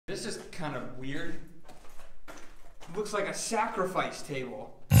This is kind of weird. It looks like a sacrifice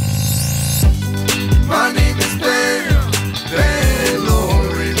table. My name is Ben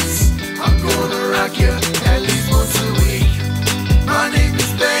Laurence. I'm gonna rock you at least once a week. My name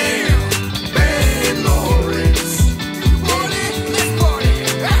is Ben Laurence. Let's party.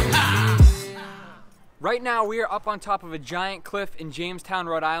 Right now we are up on top of a giant cliff in Jamestown,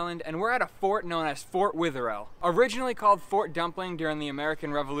 Rhode Island, and we're at a fort known as Fort Wetherill. Originally called Fort Dumpling during the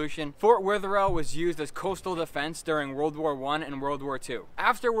American Revolution, Fort Wetherill was used as coastal defense during World War I and World War II.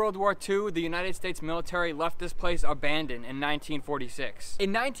 After World War II, the United States military left this place abandoned in 1946.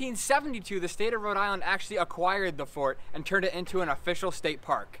 In 1972, the state of Rhode Island actually acquired the fort and turned it into an official state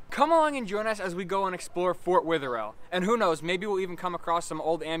park. Come along and join us as we go and explore Fort Wetherill. And who knows, maybe we'll even come across some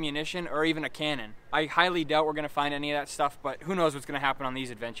old ammunition or even a cannon. I highly doubt we're going to find any of that stuff, but who knows what's going to happen on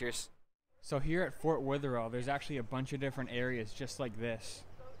these adventures. So here at Fort Wetherill, there's actually a bunch of different areas just like this.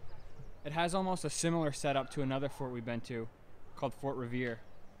 It has almost a similar setup to another fort we've been to called Fort Revere.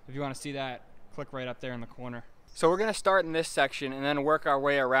 If you want to see that, click right up there in the corner. So we're going to start in this section and then work our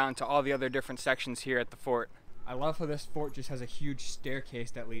way around to all the other different sections here at the fort. I love how this fort just has a huge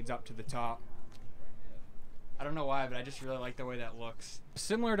staircase that leads up to the top. I don't know why, but I just really like the way that looks.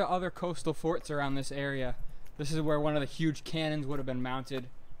 Similar to other coastal forts around this area, this is where one of the huge cannons would have been mounted.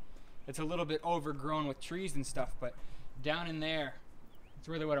 It's a little bit overgrown with trees and stuff, but down in there, it's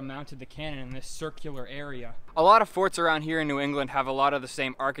where they would have mounted the cannon in this circular area. A lot of forts around here in New England have a lot of the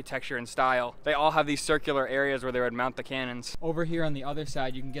same architecture and style. They all have these circular areas where they would mount the cannons. Over here on the other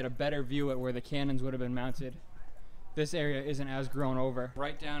side, you can get a better view at where the cannons would have been mounted. This area isn't as grown over.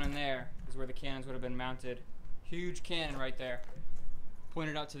 Right down in there is where the cannons would have been mounted. Huge cannon right there,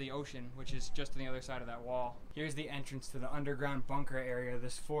 pointed out to the ocean, which is just on the other side of that wall. Here's the entrance to the underground bunker area of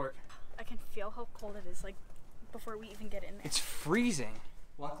this fort. I can feel how cold it is, like, before we even get in there. It's freezing.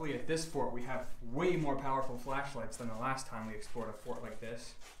 Luckily at this fort we have way more powerful flashlights than the last time we explored a fort like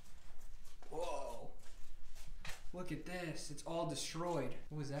this. Whoa. Look at this, it's all destroyed.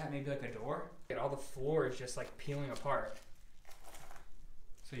 What was that, maybe like a door? All the floor is just like peeling apart.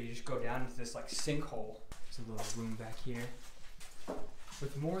 So you just go down into this like sinkhole. There's a little room back here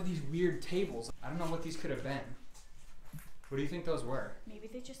with more of these weird tables. I don't know what these could have been. What do you think those were? Maybe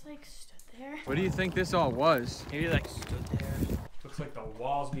they just like stood there. What do you think this all was? Maybe like stood there. Looks like the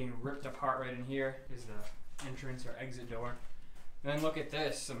walls being ripped apart right in here is the entrance or exit door. And then look at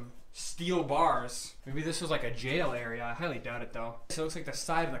this, some steel bars. Maybe this was like a jail area. I highly doubt it though. So it looks like the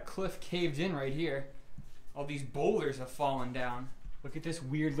side of the cliff caved in right here. All these boulders have fallen down. Look at this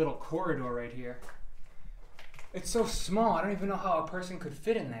weird little corridor right here. It's so small, I don't even know how a person could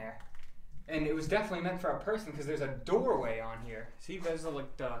fit in there. And it was definitely meant for a person because there's a doorway on here. See, those are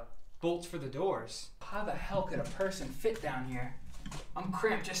like the bolts for the doors. How the hell could a person fit down here? I'm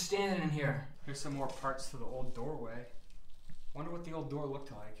cramped just standing in here. Here's some more parts to the old doorway. Wonder what the old door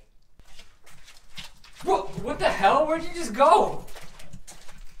looked like. Whoa, what the hell? Where'd you just go?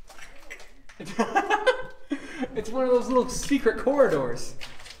 It's one of those little secret corridors.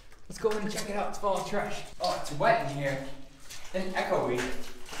 Let's go in and check it out. It's full of trash. Oh, it's wet in here and echoey.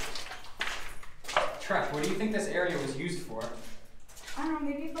 Trash. What do you think this area was used for? I don't know,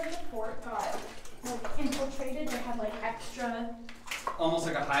 maybe if like the fort got like infiltrated, they had like extra. Almost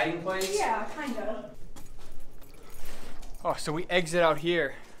like a hiding place? Yeah, kind of. Oh, so we exit out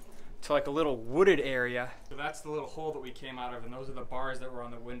here to like a little wooded area. So that's the little hole that we came out of, and those are the bars that were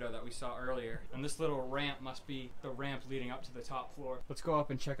on the window that we saw earlier. And this little ramp must be the ramp leading up to the top floor. Let's go up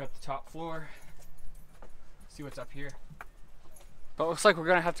and check out the top floor. See what's up here. But it looks like we're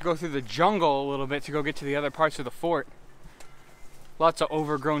gonna have to go through the jungle a little bit to go get to the other parts of the fort. Lots of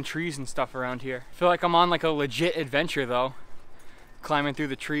overgrown trees and stuff around here. I feel like I'm on like a legit adventure though. Climbing through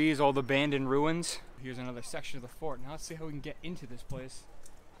the trees, all the abandoned ruins. Here's another section of the fort. Now let's see how we can get into this place.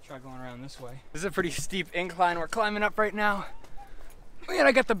 Try going around this way. This is a pretty steep incline we're climbing up right now. Man,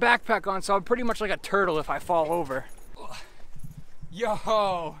 I got the backpack on, so I'm pretty much like a turtle if I fall over.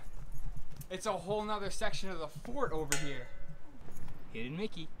 Yo! It's a whole nother section of the fort over here. Hidden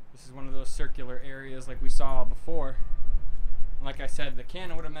Mickey. This is one of those circular areas like we saw before. And like I said, the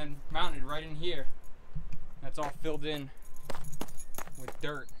cannon would have been mounted right in here. That's all filled in with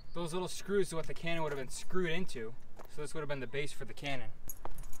dirt. Those little screws are what the cannon would have been screwed into. So this would have been the base for the cannon.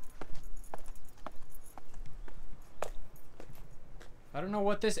 I don't know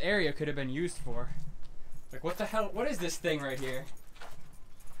what this area could have been used for. Like, what the hell? What is this thing right here?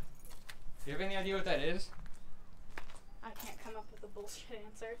 Do you have any idea what that is? I can't come up with a bullshit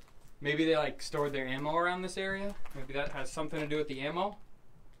answer. Maybe they like stored their ammo around this area? Maybe that has something to do with the ammo?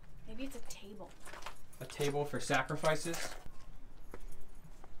 Maybe it's a table. A table for sacrifices?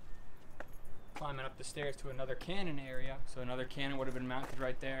 climbing up the stairs to another cannon area. So another cannon would have been mounted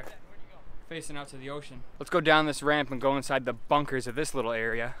right there, facing out to the ocean. Let's go down this ramp and go inside the bunkers of this little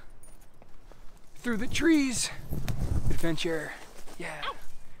area. Through the trees. Adventure. Yeah. Ow.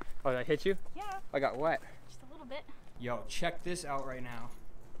 Oh, did I hit you? Yeah. I got wet. Just a little bit. Yo, check this out right now.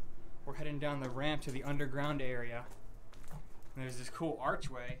 We're heading down the ramp to the underground area. And there's this cool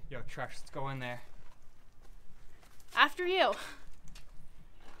archway. Yo, Tresh, let's go in there. After you.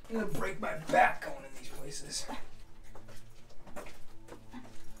 I'm gonna break my back going in these places.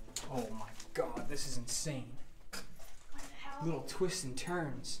 Oh my god, this is insane. What the hell? Little twists and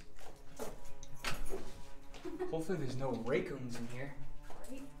turns. Hopefully there's no raccoons in here.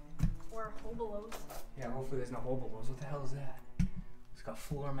 Right? Or hobolos. Yeah, hopefully there's no hobolos. What the hell is that? It's got a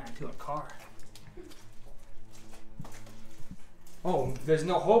floor mat to a car. Oh, there's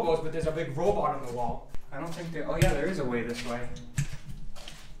no hobos, but there's a big robot on the wall. I don't think there. Oh yeah, there is a way this way.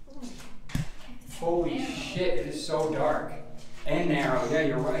 Ooh. Holy shit, it is so dark. And narrow, yeah,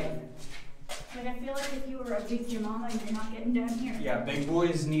 you're right. Like, I feel like if you were a big Jamama, you're not getting down here. Yeah, big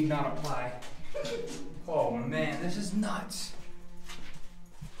boys need not apply. Oh man, this is nuts.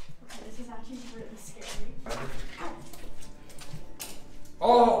 Okay, this is actually really scary.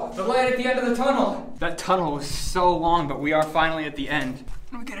 Oh, the light at the end of the tunnel. That tunnel was so long, but we are finally at the end.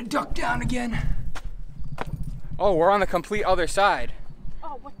 We gotta duck down again. Oh, we're on the complete other side.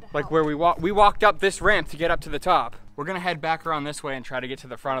 Oh, what the hell? Like where we walked up this ramp to get up to the top. We're gonna head back around this way and try to get to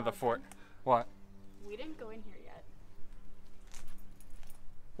the front of the fort. What? We didn't go in here yet.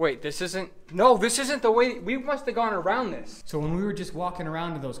 Wait, this isn't the way. We must have gone around this. So when we were just walking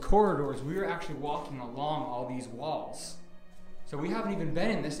around to those corridors, we were actually walking along all these walls. So we haven't even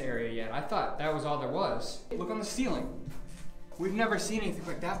been in this area yet. I thought that was all there was. Look on the ceiling. We've never seen anything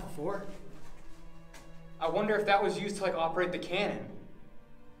like that before. I wonder if that was used to like operate the cannon.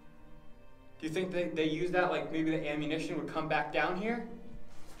 Do you think they used that, like maybe the ammunition would come back down here?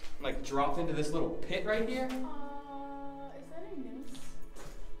 Like drop into this little pit right here? Is that a noose?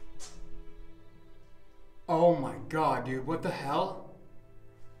 Oh my god, dude, what the hell?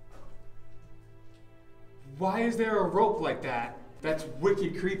 Why is there a rope like that? That's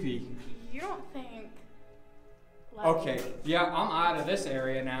wicked creepy. You don't think... Like, Okay, yeah, I'm out of this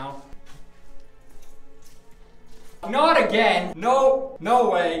area now. Not again! No,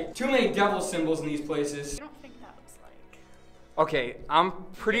 no way. Too many devil symbols in these places. You don't think that looks like... Okay, I'm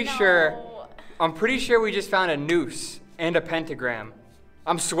pretty No. sure we just found a noose and a pentagram.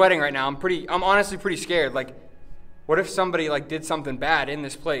 I'm sweating right now. I'm honestly pretty scared. Like, what if somebody like did something bad in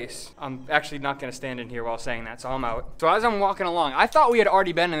this place? I'm actually not gonna stand in here while saying that, so I'm out. So as I'm walking along, I thought we had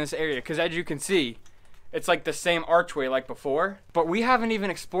already been in this area, because as you can see, it's like the same archway like before, but we haven't even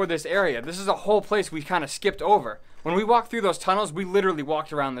explored this area. This is a whole place we kind of skipped over. When we walked through those tunnels, we literally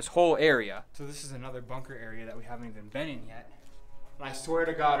walked around this whole area. So this is another bunker area that we haven't even been in yet. And I swear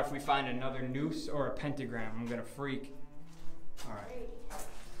to God, if we find another noose or a pentagram, I'm gonna freak. All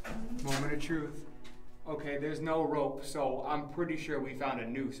right, moment of truth. Okay, there's no rope, so I'm pretty sure we found a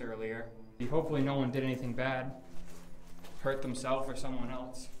noose earlier. Hopefully no one did anything bad. Hurt themselves or someone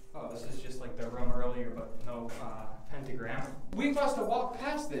else. Oh, this is just like the room earlier, but no pentagram. We must have walked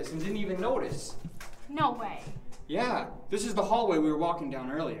past this and didn't even notice. No way. Yeah, this is the hallway we were walking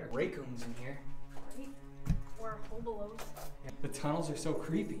down earlier. Raccoons in here. Right? Or hobolos. The tunnels are so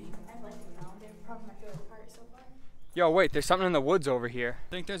creepy. I like them now. They're probably my favorite part so far. Yo, wait, there's something in the woods over here. I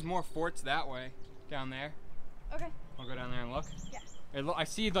think there's more forts that way, down there. Okay. I'll go down there and look. Yeah. I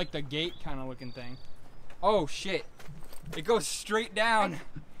see like the gate kind of looking thing. Oh shit, it goes straight down.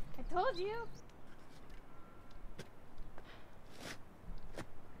 I told you.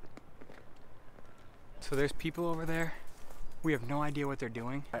 So there's people over there. We have no idea what they're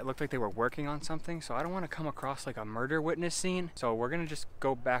doing. It looked like they were working on something, so I don't want to come across like a murder witness scene. So we're gonna just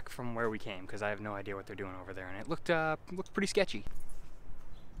go back from where we came, because I have no idea what they're doing over there, and it looked pretty sketchy.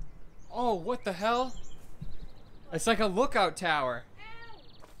 Oh, what the hell? It's like a lookout tower.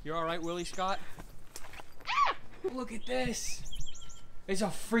 You all right, Willie Scott? Look at this. It's a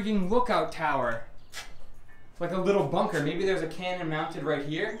freaking lookout tower. Like a little bunker. Maybe there's a cannon mounted right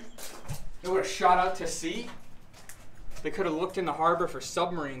here. It would have shot out to sea. They could have looked in the harbor for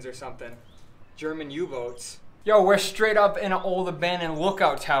submarines or something. German U-boats. Yo, we're straight up in an old abandoned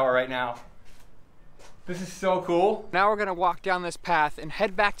lookout tower right now. This is so cool. Now we're gonna walk down this path and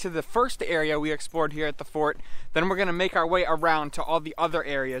head back to the first area we explored here at the fort. Then we're gonna make our way around to all the other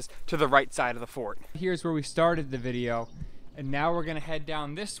areas to the right side of the fort. Here's where we started the video. And now we're gonna head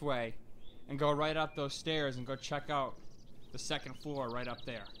down this way and go right up those stairs and go check out the second floor right up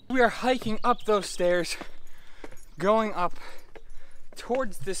there. We are hiking up those stairs, going up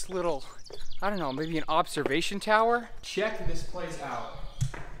towards this little, I don't know, maybe an observation tower. Check this place out.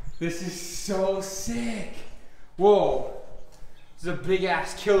 This is so sick. Whoa, there's a big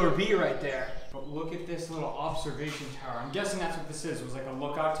ass killer bee right there. But look at this little observation tower. I'm guessing that's what this is. It was like a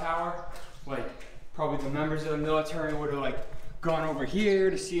lookout tower. Like probably the members of the military would have like gone over here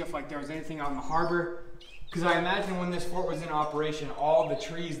to see if like there was anything out in the harbor. Because I imagine when this fort was in operation, all the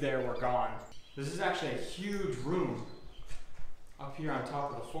trees there were gone. This is actually a huge room up here on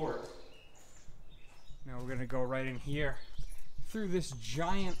top of the fort. Now we're gonna go right in here through this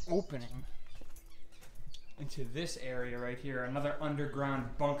giant opening into this area right here, another underground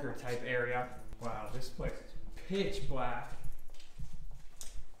bunker type area. Wow, this place is pitch black.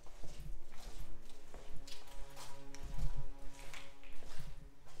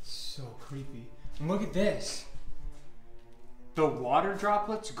 So creepy. And look at this. The water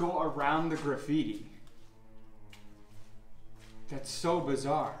droplets go around the graffiti. That's so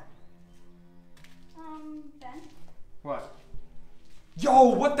bizarre. Ben? What? Yo,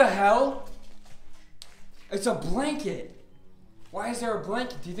 what the hell? It's a blanket. Why is there a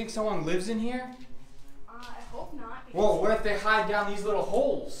blanket? Do you think someone lives in here? I hope not. Whoa, what if they hide down these little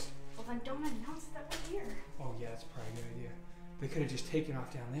holes? Well, then don't announce that we're here. Oh yeah, that's probably a good idea. They could have just taken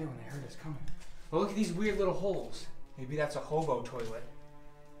off down there when they heard us coming. Well, look at these weird little holes. Maybe that's a hobo toilet.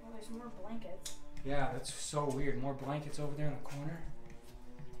 Well, there's more blankets. Yeah, that's so weird. More blankets over there in the corner.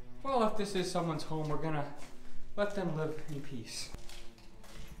 Well, if this is someone's home, we're gonna let them live in peace.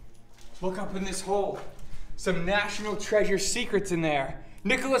 Look up in this hole. Some National Treasure secrets in there.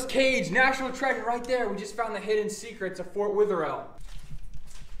 Nicolas Cage, National Treasure right there. We just found the hidden secrets of Fort Wetherill.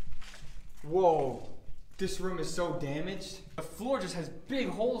 Whoa, this room is so damaged. The floor just has big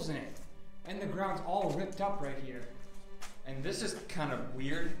holes in it. And the ground's all ripped up right here. And this is kind of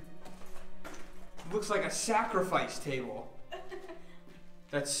weird. It looks like a sacrifice table.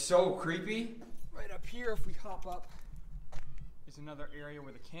 That's so creepy. Right up here, if we hop up, is another area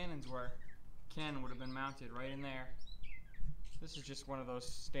where the cannons were. Cannon would have been mounted right in there. This is just one of those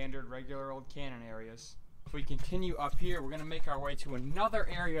standard regular old cannon areas. If we continue up here, we're gonna make our way to another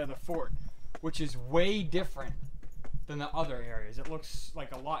area of the fort, which is way different than the other areas. It looks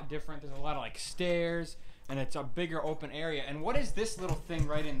like a lot different. There's a lot of like stairs and it's a bigger open area. And what is this little thing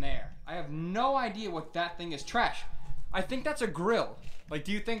right in there? I have no idea what that thing is. Trash. I think that's a grill. Like,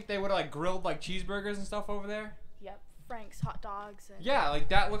 do you think they would have like grilled like cheeseburgers and stuff over there? Yep, Frank's hot dogs. And Yeah, like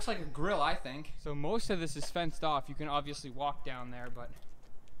that looks like a grill, I think. So most of this is fenced off. You can obviously walk down there, but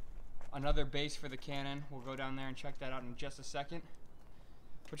another base for the cannon. We'll go down there and check that out in just a second.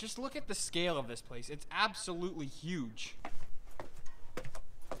 But just look at the scale of this place. It's absolutely huge.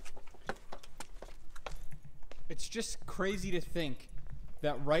 It's just crazy to think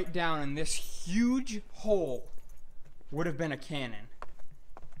that right down in this huge hole would have been a cannon.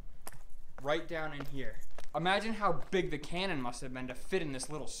 Right down in here. Imagine how big the cannon must have been to fit in this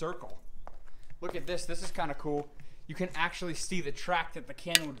little circle. Look at this. This is kind of cool. You can actually see the track that the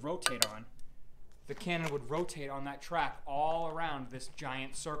cannon would rotate on. The cannon would rotate on that track all around this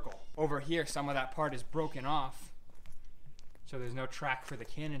giant circle. Over here, some of that part is broken off, so there's no track for the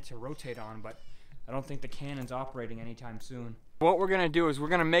cannon to rotate on, but I don't think the cannon's operating anytime soon. What we're gonna do is we're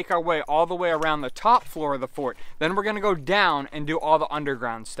gonna make our way all the way around the top floor of the fort. Then we're gonna go down and do all the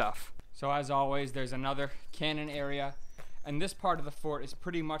underground stuff. So as always, there's another cannon area, and this part of the fort is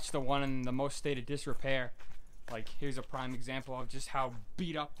pretty much the one in the most state of disrepair. Like, here's a prime example of just how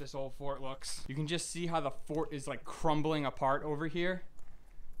beat up this old fort looks. You can just see how the fort is like crumbling apart over here.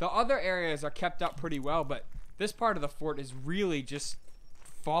 The other areas are kept up pretty well, but this part of the fort is really just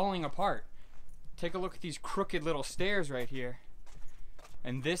falling apart. Take a look at these crooked little stairs right here.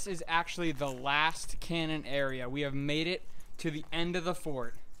 And this is actually the last cannon area. We have made it to the end of the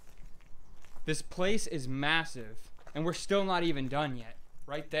fort. This place is massive, and we're still not even done yet.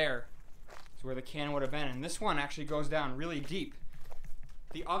 Right there is where the cannon would have been, and this one actually goes down really deep.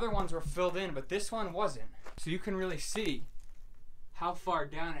 The other ones were filled in, but this one wasn't. So you can really see how far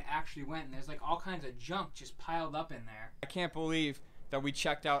down it actually went, and there's like all kinds of junk just piled up in there. I can't believe that we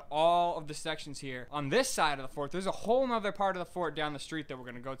checked out all of the sections here. On this side of the fort, there's a whole nother part of the fort down the street that we're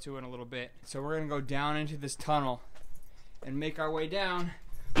gonna go to in a little bit. So we're gonna go down into this tunnel and make our way down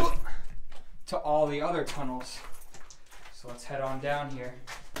to all the other tunnels. So let's head on down here.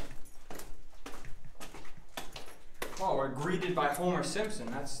 Oh, we're greeted by Homer Simpson.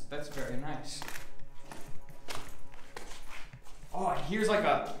 That's very nice. Oh, and here's like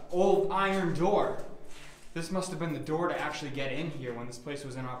a old iron door. This must have been the door to actually get in here when this place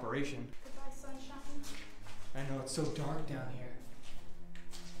was in operation. Goodbye, sunshine. I know, it's so dark down here.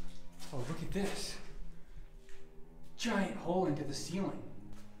 Oh, look at this. giant hole into the ceiling.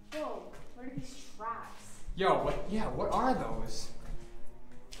 Whoa, where are these tracks? Yo, what are those?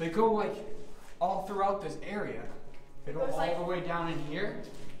 They go like all throughout this area. They go all the way down in here.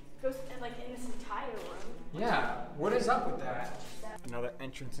 Goes like in this entire room. Yeah, what is up with that? Another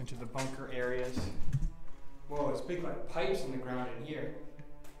entrance into the bunker areas. Whoa, there's big like pipes in the ground in here.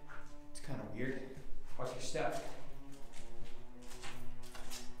 It's kind of weird. Watch your step.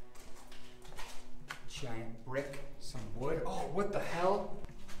 Giant brick, some wood. Oh, what the hell?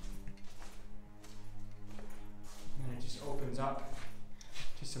 And then it just opens up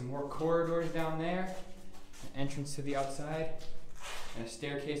to some more corridors down there. An entrance to the outside. And a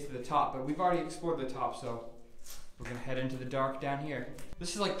staircase to the top. But we've already explored the top, so we're gonna head into the dark down here.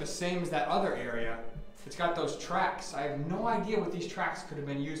 This is like the same as that other area. It's got those tracks. I have no idea what these tracks could have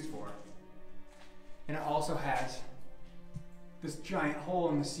been used for. And it also has this giant hole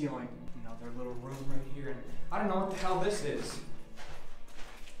in the ceiling. Another little room right here. And I don't know what the hell this is.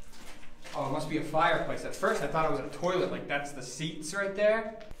 Oh, it must be a fireplace. At first I thought it was a toilet, like that's the seats right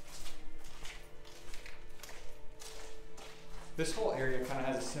there. This whole area kind of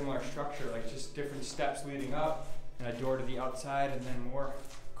has a similar structure, like just different steps leading up, and a door to the outside, and then more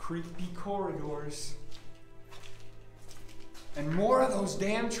creepy corridors. And more of those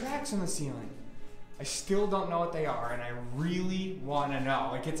damn tracks in the ceiling. I still don't know what they are, and I really want to know.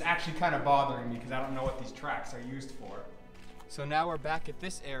 Like, it's actually kind of bothering me because I don't know what these tracks are used for. So now we're back at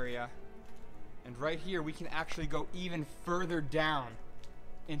this area, and right here we can actually go even further down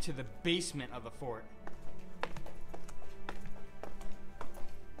into the basement of the fort.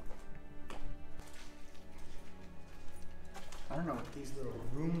 I don't know what these little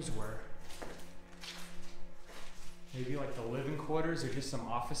rooms were. Maybe like the living quarters or just some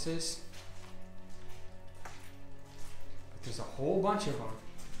offices. But there's a whole bunch of them.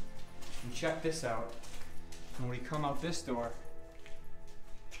 And check this out. When we come out this door,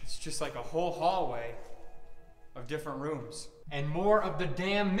 it's just like a whole hallway of different rooms. And more of the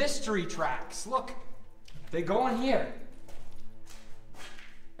damn mystery tracks. Look, they go in here.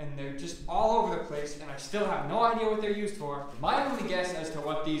 And they're just all over the place, and I still have no idea what they're used for. My only guess as to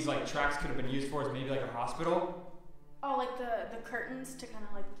what these like tracks could have been used for is maybe like a hospital. Oh, like the curtains to kind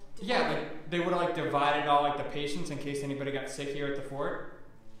of like... Yeah, like they would have like divided all like the patients in case anybody got sick here at the fort.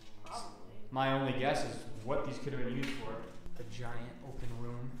 Probably. My only guess is what these could have been used for. A giant open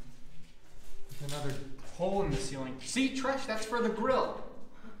room. With another hole in the ceiling. See, Tresh, that's for the grill.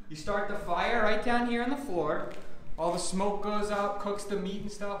 You start the fire right down here on the floor. All the smoke goes out, cooks the meat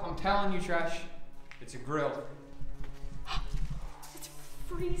and stuff. I'm telling you, Tresh, it's a grill. It's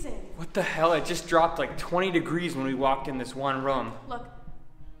freezing. What the hell? It just dropped like 20 degrees when we walked in this one room. Look.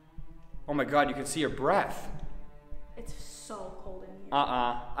 Oh my God, you can see your breath. It's so cold in here.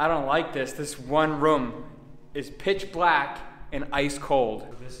 I don't like this. This one room is pitch black and ice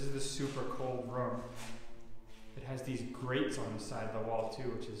cold. This is the super cold room. It has these grates on the side of the wall too,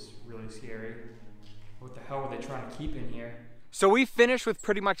 which is really scary. What the hell were they trying to keep in here? So we finished with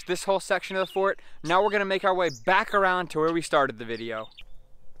pretty much this whole section of the fort. Now we're gonna make our way back around to where we started the video.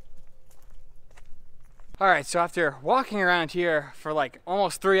 All right, so after walking around here for like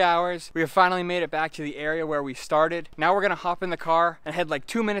almost 3 hours, we have finally made it back to the area where we started. Now we're gonna hop in the car and head like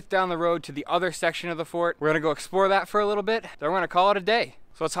 2 minutes down the road to the other section of the fort. We're gonna go explore that for a little bit. Then we're gonna call it a day.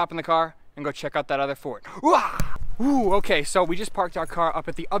 So let's hop in the car and go check out that other fort. Ooh, okay, so we just parked our car up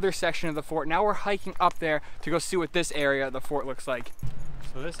at the other section of the fort. Now we're hiking up there to go see what this area of the fort looks like.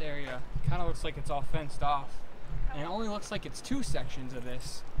 So this area kind of looks like it's all fenced off. And it only looks like it's 2 sections of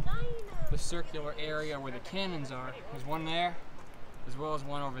this. The circular area where the cannons are. There's one there, as well as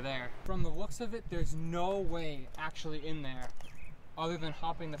one over there. From the looks of it, there's no way actually in there other than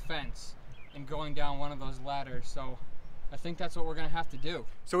hopping the fence and going down one of those ladders. So I think that's what we're gonna have to do.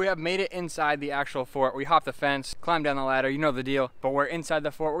 So we have made it inside the actual fort. We hopped the fence, climbed down the ladder, you know the deal. But we're inside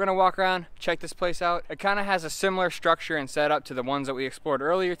the fort. We're gonna walk around, check this place out. It kind of has a similar structure and setup to the ones that we explored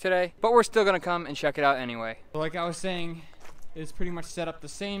earlier today, but we're still gonna come and check it out anyway. So like I was saying, it's pretty much set up the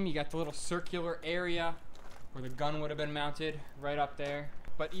same. You got the little circular area where the gun would have been mounted right up there.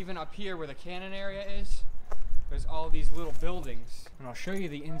 But even up here where the cannon area is, there's all these little buildings. And I'll show you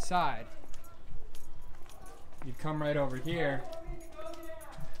the inside. You'd come right over here,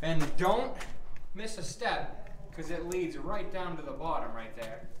 and don't miss a step, because it leads right down to the bottom right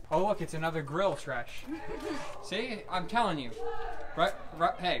there. Oh look, it's another grill, Tresh. See, I'm telling you.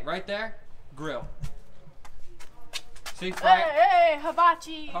 Hey, right there, grill. See, Hey,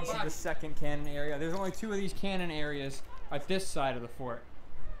 hibachi! This is the second cannon area. There's only 2 of these cannon areas at this side of the fort,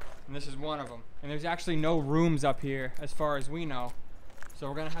 and this is one of them. And there's actually no rooms up here, as far as we know. So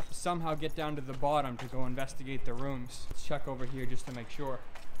we're gonna have to somehow get down to the bottom to go investigate the rooms. Let's check over here just to make sure.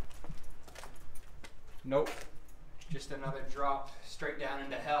 Nope. Just another drop straight down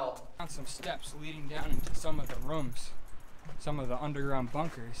into hell. Found some steps leading down into some of the rooms, some of the underground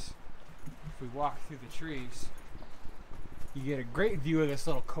bunkers. If we walk through the trees, you get a great view of this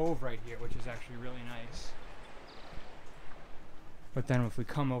little cove right here, which is actually really nice. But then if we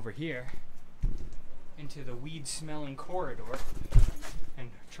come over here into the weed-smelling corridor and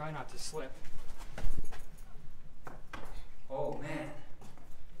try not to slip. Oh man,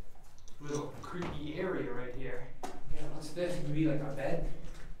 little creepy area right here. Yeah, what's this? Maybe like a bed?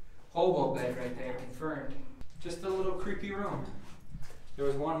 Hobo bed right there, confirmed. Just a little creepy room. There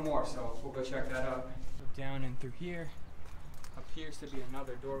was one more, so we'll go check that out. Go down and through here. Appears to be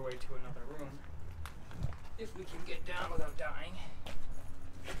another doorway to another room. If we can get down without dying.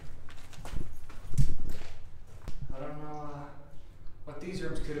 I don't know what these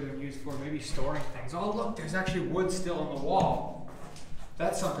rooms could have been used for. Maybe storing things. Oh look, there's actually wood still on the wall.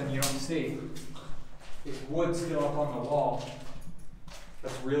 That's something you don't see. There's wood still up on the wall.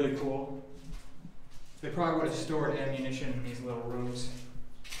 That's really cool. They probably would have stored ammunition in these little rooms.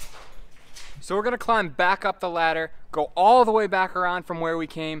 So we're gonna climb back up the ladder, go all the way back around from where we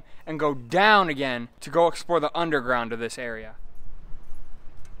came, and go down again to go explore the underground of this area.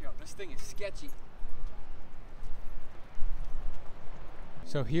 Yo, this thing is sketchy.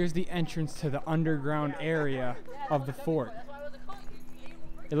 So here's the entrance to the underground area of the fort.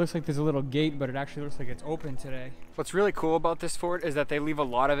 It looks like there's a little gate, but it actually looks like it's open today. What's really cool about this fort is that they leave a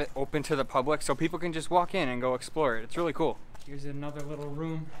lot of it open to the public so people can just walk in and go explore it. It's really cool. Here's another little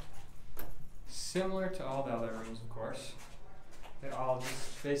room. Similar to all the other rooms, of course. They all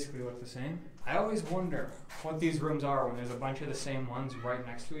just basically look the same. I always wonder what these rooms are when there's a bunch of the same ones right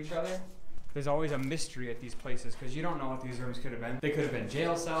next to each other. There's always a mystery at these places because you don't know what these rooms could have been. They could have been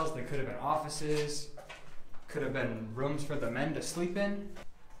jail cells, they could have been offices, could have been rooms for the men to sleep in.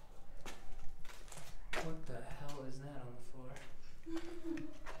 What the hell is that on the floor?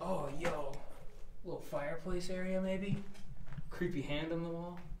 Oh, yo. Little fireplace area, maybe? Creepy hand on the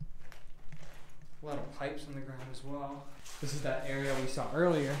wall. A lot of pipes on the ground as well. This is that area we saw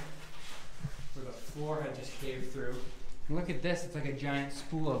earlier where the floor had just caved through. And look at this, it's like a giant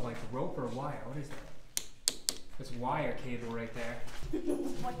spool of like rope or wire. What is that? This wire cable right there.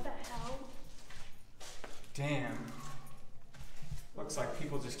 What the hell? Damn. Looks like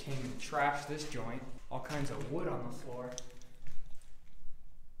people just came and trashed this joint. All kinds of wood on the floor.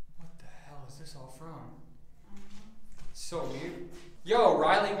 What the hell is this all from? It's so weird. Yo,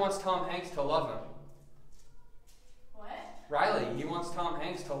 Riley wants Tom Hanks to love him. What? Riley, he wants Tom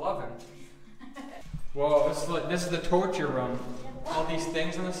Hanks to love him. Whoa, this is the torture room. All these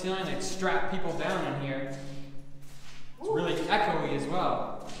things on the ceiling, they strap people down in here. It's really echoey as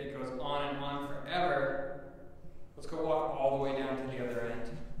well. It goes on and on forever. Let's go walk all the way down to the other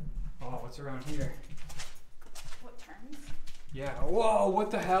end. Oh, what's around here? What turns? Yeah, whoa,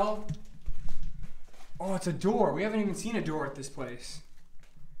 what the hell? Oh, it's a door. We haven't even seen a door at this place.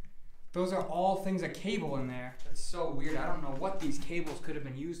 Those are all things of cable in there. That's so weird. I don't know what these cables could have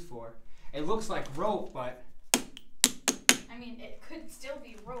been used for. It looks like rope, but... I mean, it could still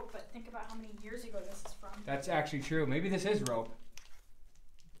be rope, but think about how many years ago this is from. That's actually true. Maybe this is rope.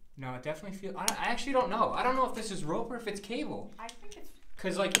 No, it definitely feels... I actually don't know. I don't know if this is rope or if it's cable. I think it's...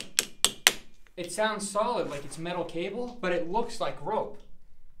 Because, like, it sounds solid, like it's metal cable, but it looks like rope.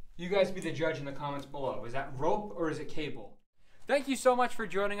 You guys be the judge in the comments below. Is that rope or is it cable? Thank you so much for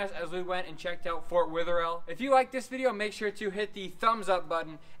joining us as we went and checked out Fort Wetherill. If you liked this video, make sure to hit the thumbs up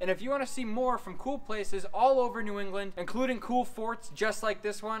button. And if you want to see more from cool places all over New England, including cool forts just like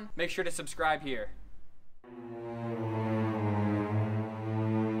this one, make sure to subscribe here.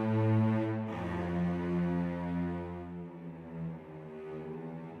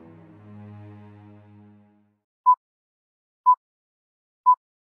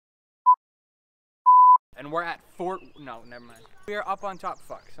 And we're at Fort, no, never mind. We are up on top,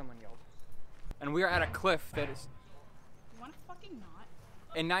 fuck, someone yelled. And we are at a cliff that is... You wanna fucking not?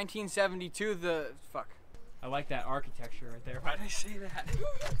 In 1972, fuck. I like that architecture right there. Why did I say that?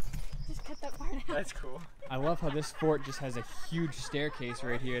 Just cut that part out. That's cool. I love how this fort just has a huge staircase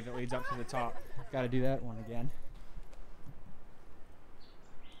right here that leads up to the top. Gotta do that one again.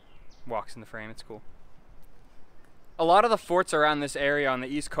 Walks in the frame, it's cool. A lot of the forts around this area on the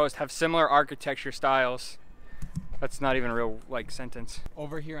East Coast have similar architecture styles. That's not even a real, like, sentence.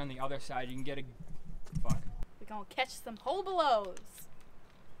 Over here on the other side, you can get a... Fuck. We're gonna catch some hobolos.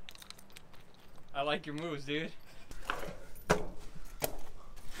 I like your moves, dude.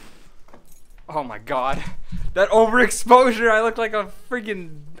 Oh my god. That overexposure, I look like a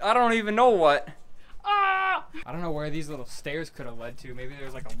freaking, I don't even know what. Ah! I don't know where these little stairs could have led to. Maybe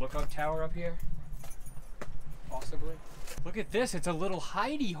there's like a lookout tower up here. Possibly. Look at this, it's a little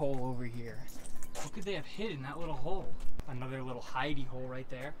hidey hole over here. What could they have hid in that little hole? Another little hidey hole right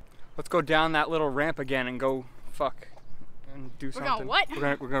there. Let's go down that little ramp again and go fuck. And do something. We're going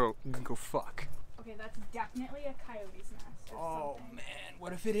what? We're gonna go fuck. Okay, that's definitely a coyote's nest or something. Man,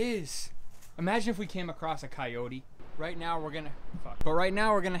 what if it is? Imagine if we came across a coyote. Right now we're gonna fuck. But right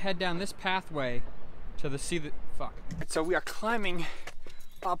now we're gonna head down this pathway to the fuck. So we are climbing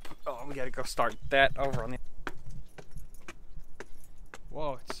up. Oh, we gotta go start that over on the.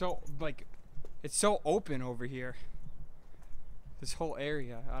 Whoa, it's so like, it's so open over here. This whole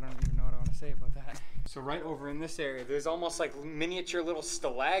area, I don't even know what I want to say about that. So right over in this area, there's almost like miniature little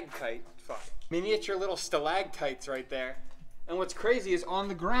miniature little stalactites right there. And what's crazy is on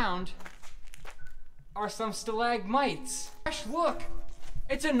the ground are some stalagmites. Gosh, look,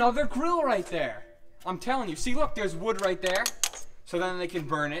 it's another grill right there. I'm telling you, see, look, there's wood right there. So then they can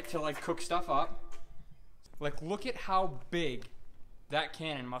burn it to like cook stuff up. Like, look at how big that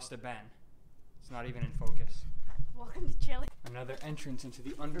cannon must have been. It's not even in focus. Welcome to Chile. Another entrance into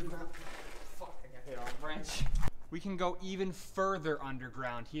the underground. Fuck, I got hit on a branch. We can go even further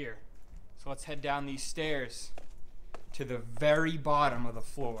underground here. So let's head down these stairs to the very bottom of the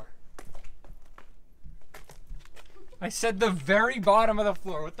floor. I said the very bottom of the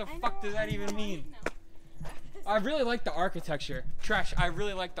floor. What the fuck does that even mean? I really like the architecture. Trash, I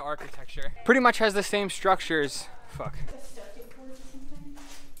really like the architecture. Pretty much has the same structures. Fuck.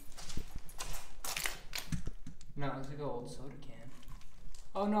 No, it's like an old soda can.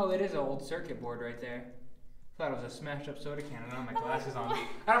 Oh no, it is an old circuit board right there. I thought it was a smashed up soda can. I don't have my glasses on.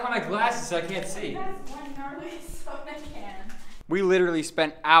 I don't have my glasses, so I can't see. That's one gnarly soda can. We literally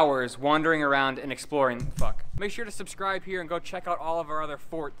spent hours wandering around and exploring. Fuck. Make sure to subscribe here and go check out all of our other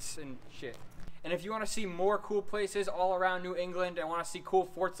forts and shit. And if you want to see more cool places all around New England and want to see cool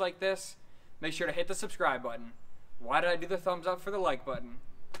forts like this, make sure to hit the subscribe button. Why did I do the thumbs up for the like button?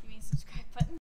 You mean subscribe button?